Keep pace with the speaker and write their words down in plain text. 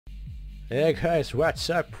Hey guys, what's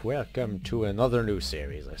up? Welcome to another new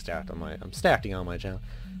series I'm starting on my channel.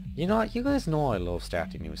 You know, you guys know I love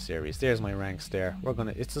starting new series. There's my ranks there.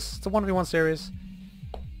 It's a 1v1 series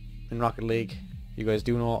in Rocket League. You guys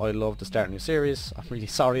do know I love to start new series. I'm really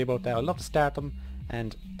sorry about that. I love to start them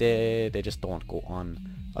and they just don't go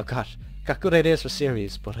on. I've got good ideas for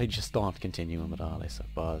series, but I just don't continue them at all, I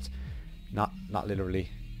suppose. Not literally.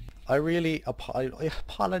 I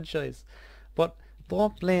apologize, but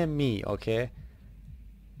don't blame me, okay?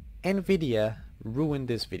 Nvidia ruined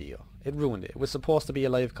this video. It ruined it. It was supposed to be a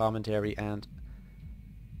live commentary, and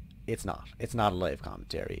it's not. It's not a live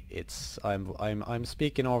commentary. I'm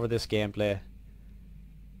speaking over this gameplay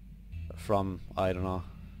from, I don't know,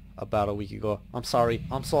 about a week ago. I'm sorry.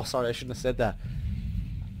 I'm so sorry. I shouldn't have said that.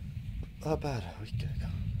 About a week ago.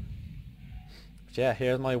 But yeah,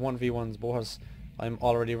 here's my 1v1s, boys. I'm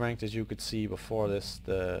already ranked, as you could see before this,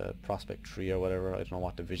 the Prospect 3 or whatever. I don't know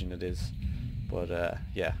what division it is. But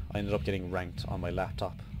yeah, I ended up getting ranked on my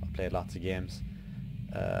laptop. I played lots of games.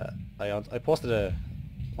 I posted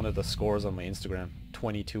one of the scores on my Instagram,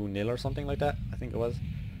 22-0 or something like that, I think it was.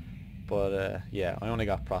 But yeah, I only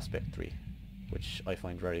got Prospect 3, which I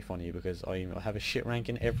find very funny because I have a shit rank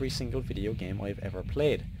in every single video game I've ever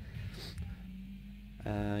played.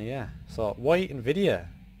 Yeah, so why Nvidia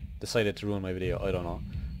decided to ruin my video, I don't know.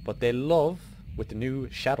 But they love, with the new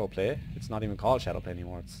Shadow Play, it's not even called Shadow Play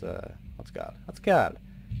anymore, it's, what's it called? It's called,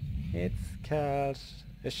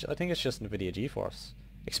 I think it's just Nvidia GeForce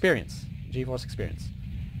Experience. GeForce Experience.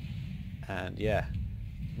 And yeah,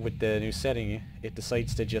 with the new setting, it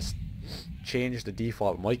decides to just change the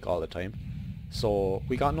default mic all the time. So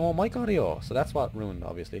we got no mic audio, so that's what ruined,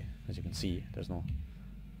 obviously. As you can see, there's no,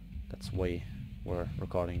 that's why we're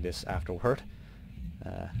recording this afterward.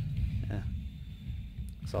 Yeah.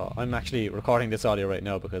 So I'm actually recording this audio right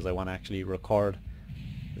now because I want to actually record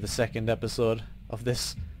the second episode of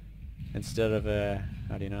this instead of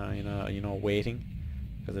how do you know waiting,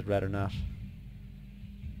 because I'd rather not.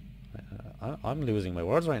 I'm losing my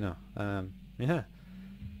words right now. Yeah.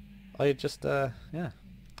 I just yeah,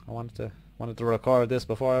 I wanted to record this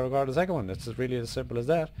before I record the second one. It's really as simple as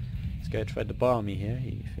that. This guy tried to bar me here.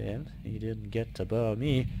 He failed. He didn't get to bar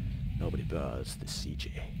me. Nobody bars the CJ.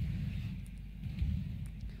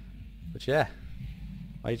 But yeah,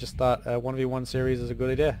 I just thought a 1v1 series is a good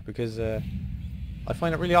idea because I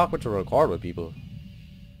find it really awkward to record with people.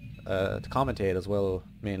 To commentate as well,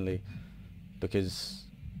 mainly, because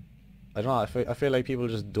I don't know, I feel like people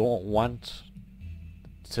just don't want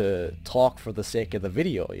to talk for the sake of the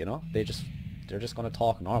video, you know? They're just going to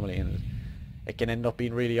talk normally, and it can end up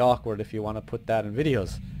being really awkward if you want to put that in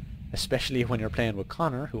videos. Especially when you're playing with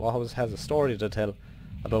Connor, who always has a story to tell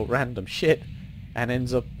about random shit, and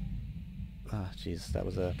ends up... Ah, jeez, that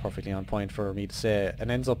was perfectly on point for me to say, and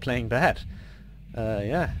ends up playing bad.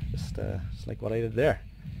 Yeah, just like what I did there.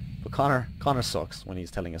 But Connor sucks when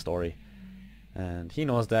he's telling a story, and he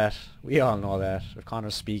knows that. We all know that. If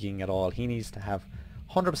Connor's speaking at all, he needs to have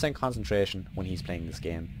 100% concentration when he's playing this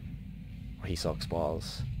game, or he sucks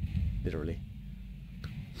balls, literally.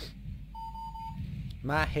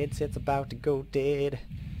 My headset's about to go dead.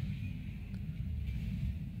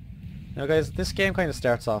 Now guys, this game kind of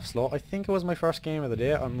starts off slow. I think it was my first game of the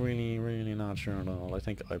day. I'm really not sure at all. I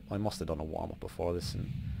think I must have done a warm-up before this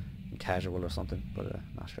in casual or something, but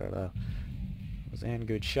not sure at all. It was a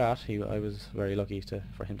good shot. I was very lucky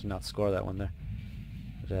for him to not score that one there.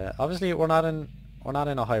 But obviously we're not in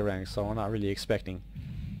a high rank, so we're not really expecting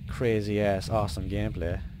crazy ass awesome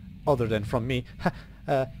gameplay, other than from me.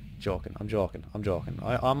 Joking. I'm joking.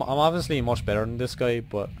 I'm obviously much better than this guy,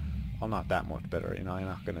 but I'm not that much better. You know, you're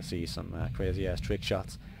not gonna see some crazy ass trick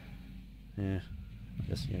shots. Yeah, I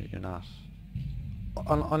guess you're not.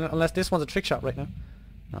 Unless this one's a trick shot right now.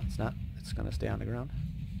 No, it's not. It's gonna stay on the ground.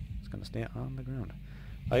 It's gonna stay on the ground.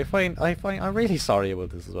 I'm really sorry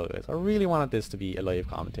about this as well, guys. I really wanted this to be a live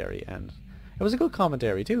commentary, and it was a good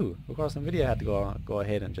commentary too. Of course, Nvidia had to go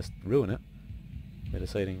ahead and just ruin it by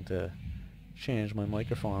deciding to change my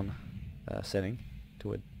microphone setting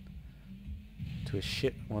to a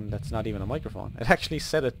shit one that's not even a microphone. It actually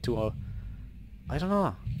set it to a... I don't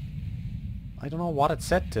know what it's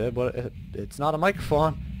set to, but it's not a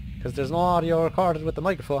microphone because there's no audio recorded with the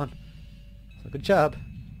microphone. So good job.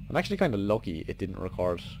 I'm actually kind of lucky it didn't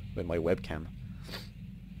record with my webcam,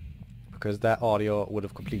 because that audio would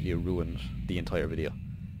have completely ruined the entire video,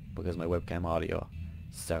 because my webcam audio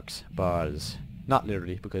sucks balls. Not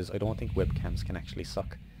literally, because I don't think webcams can actually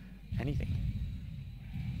suck anything.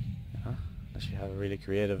 Unless you have a really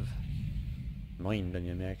creative mind and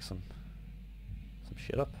you make some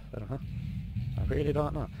shit up. I don't know. I really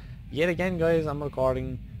don't know. Yet again, guys, I'm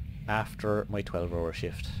recording after my 12-hour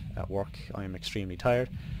shift at work. I'm extremely tired.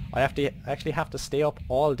 I actually have to stay up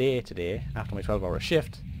all day today after my 12-hour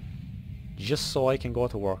shift just so I can go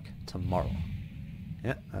to work tomorrow.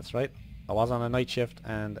 Yeah, that's right. I was on a night shift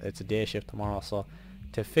and it's a day shift tomorrow, so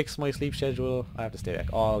to fix my sleep schedule I have to stay back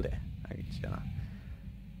all day. You know,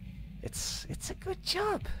 it's a good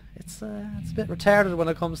job. It's a bit retarded when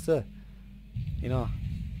it comes to, you know,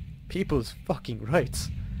 people's fucking rights,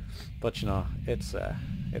 but you know, it's a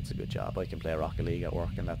good job. I can play Rocket League at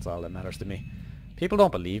work and that's all that matters to me. People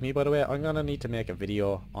don't believe me, by the way. I'm gonna need to make a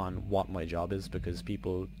video on what my job is because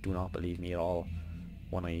people do not believe me at all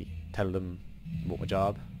when I tell them about my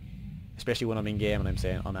job, especially when I'm in game and I'm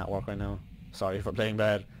saying I'm at work right now, sorry for playing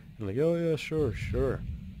bad. They're like, oh yeah, sure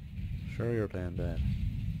you're playing bad,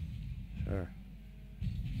 sure.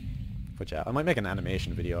 But yeah, I might make an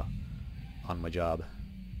animation video on my job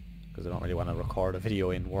because I don't really want to record a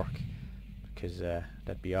video in work because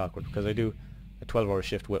that'd be awkward, because I do a 12-hour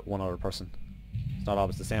shift with one other person. It's not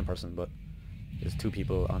always the same person, but there's two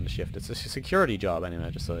people on the shift. It's a security job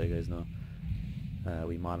anyway, just so you guys know.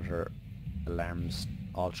 We monitor alarms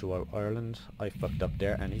all throughout Ireland. I fucked up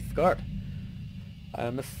there and he scored.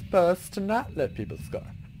 I'm supposed to not let people score.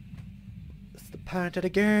 It's the point of the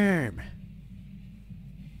game.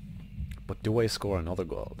 But do I score another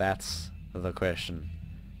goal? That's the question.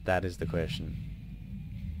 That is the question.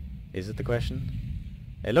 Is it the question?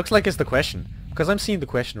 It looks like it's the question, because I'm seeing the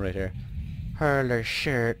question right here. Hurler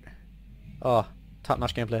shirt. Oh,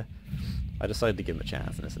 top-notch gameplay. I decided to give him a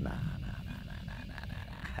chance and I said, nah.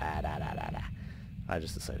 I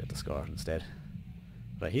just decided to score instead.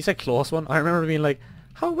 Right, he said close one. I remember being like,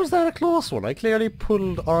 how was that a close one? I clearly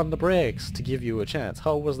pulled on the brakes to give you a chance.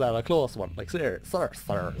 How was that a close one? Like, sir.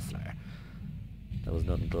 There was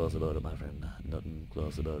nothing close about it, my friend. Nothing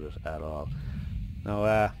close about it at all.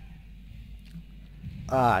 Now,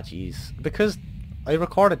 jeez. Because I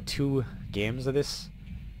recorded 2 games of this,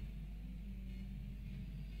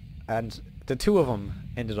 and the 2 of them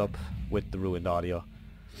ended up with the ruined audio.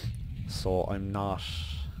 So I'm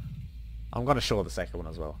going to show the second one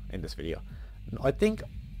as well in this video. I think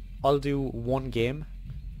I'll do 1 game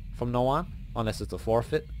from now on, unless it's a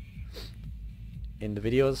forfeit in the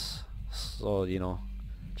videos. So, you know,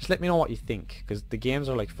 just let me know what you think, because the games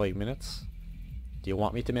are like 5 minutes. Do you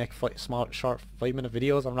want me to make small, short 5-minute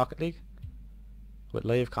videos on Rocket League with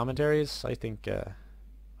live commentaries? I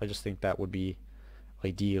just think that would be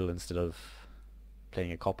ideal instead of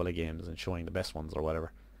playing a couple of games and showing the best ones or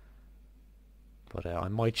whatever. But I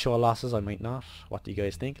might show losses, I might not. What do you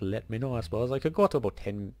guys think? Let me know, I suppose. I could go to about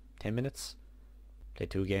 10 minutes. Play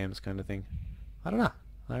 2 games kind of thing. I don't know.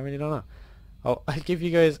 I really don't know. Oh, I'll give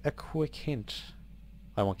you guys a quick hint.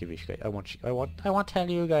 I won't give you shit. I won't tell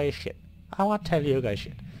you guys shit. I won't tell you guys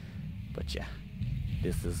shit. But yeah.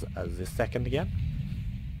 This is the second again.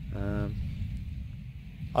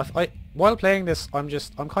 While playing this, I'm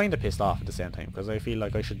kind of pissed off at the same time, because I feel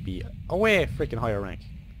like I should be a way freaking higher rank.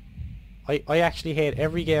 I actually hate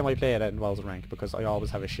every game I play that involves a rank, because I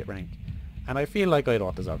always have a shit rank, and I feel like I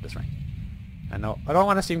don't deserve this rank. And no, I don't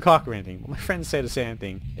want to seem cocky or anything, but my friends say the same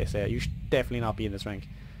thing. They say you should definitely not be in this rank.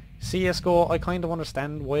 CSGO, I kind of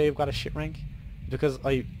understand why I've got a shit rank, because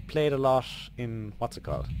I played a lot in what's it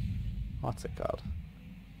called?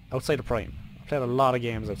 Outside of Prime. I played a lot of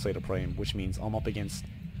games outside of Prime, which means I'm up against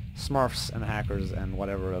Smurfs and hackers and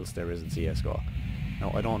whatever else there is in CSGO.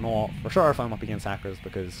 Now I don't know for sure if I'm up against hackers,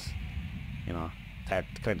 because, you know, it's hard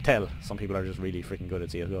to kind of tell. Some people are just really freaking good at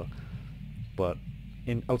CSGO. But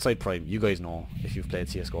in outside Prime, you guys know, if you've played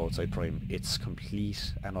CSGO outside Prime, it's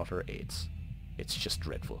complete and utter AIDS. It's just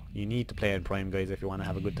dreadful. You need to play in Prime, guys, if you want to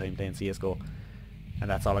have a good time playing CSGO. And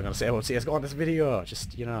that's all I'm going to say about CSGO in this video.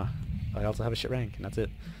 Just, you know, I also have a shit rank, and that's it.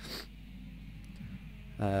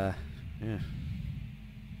 Yeah.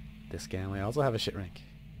 This game, I also have a shit rank,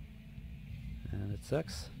 and it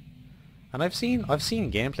sucks. And I've seen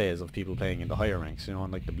gameplays of people playing in the higher ranks, you know,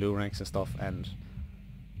 in like the blue ranks and stuff, and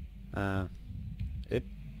it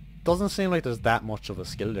doesn't seem like there's that much of a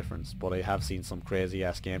skill difference. But I have seen some crazy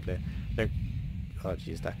ass gameplay. Oh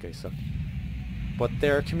jeez, that guy sucked. But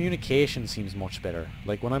their communication seems much better.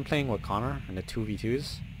 Like when I'm playing with Connor in the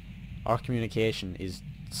 2v2s, our communication is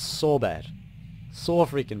so bad, so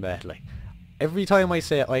freaking bad. Like every time I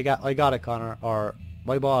say I got it, Connor, or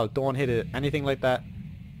my ball, don't hit it, anything like that,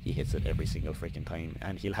 he hits it every single freaking time,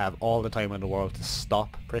 and he'll have all the time in the world to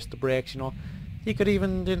stop, press the brakes, you know. He could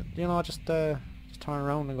even, you know, just turn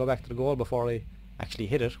around and go back to the goal before I actually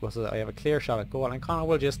hit it, because I have a clear shot at goal, and Connor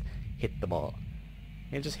will just hit the ball.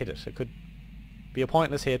 He'll just hit it. It could be a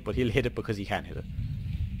pointless hit, but he'll hit it because he can hit it.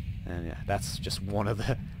 And yeah, that's just one of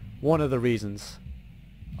the reasons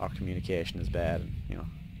our communication is bad, and you know,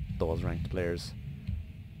 those ranked players,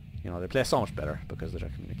 you know, they play so much better because of their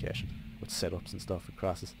communication with setups and stuff with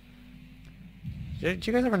crosses. Do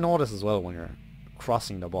you guys ever notice as well when you're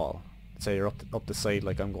crossing the ball? Say you're up the side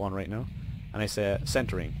like I'm going right now, and I say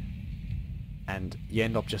centering, and you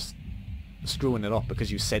end up just screwing it up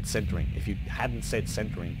because you said centering. If you hadn't said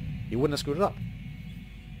centering, you wouldn't have screwed it up.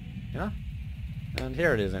 You know? And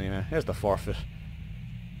here it is anyway. Here's the forfeit.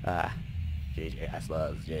 GG, I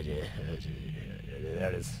suppose. GG.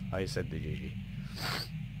 There it is. I said the GG.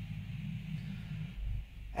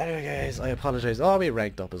 Anyway guys, I apologise. Oh, we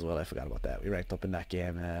ranked up as well. I forgot about that. We ranked up in that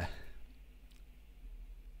game. I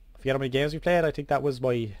forget how many games we played. I think that was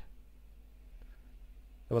my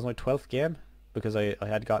 12th game, because I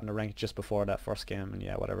had gotten a rank just before that first game, and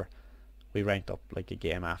yeah, whatever. We ranked up like a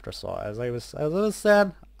game after, so as I was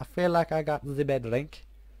saying, I feel like I got the bed rank.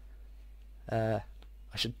 I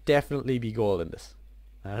should definitely be gold in this.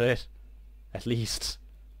 Alright? At least.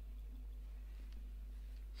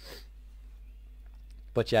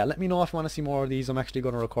 But yeah, let me know if you want to see more of these. I'm actually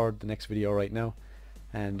going to record the next video right now.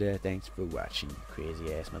 And thanks for watching,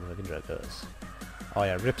 crazy ass motherfucking druggers. Oh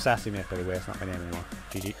yeah, Rip Sassy mate, by the way, it's not my name anymore.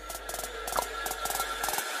 GG.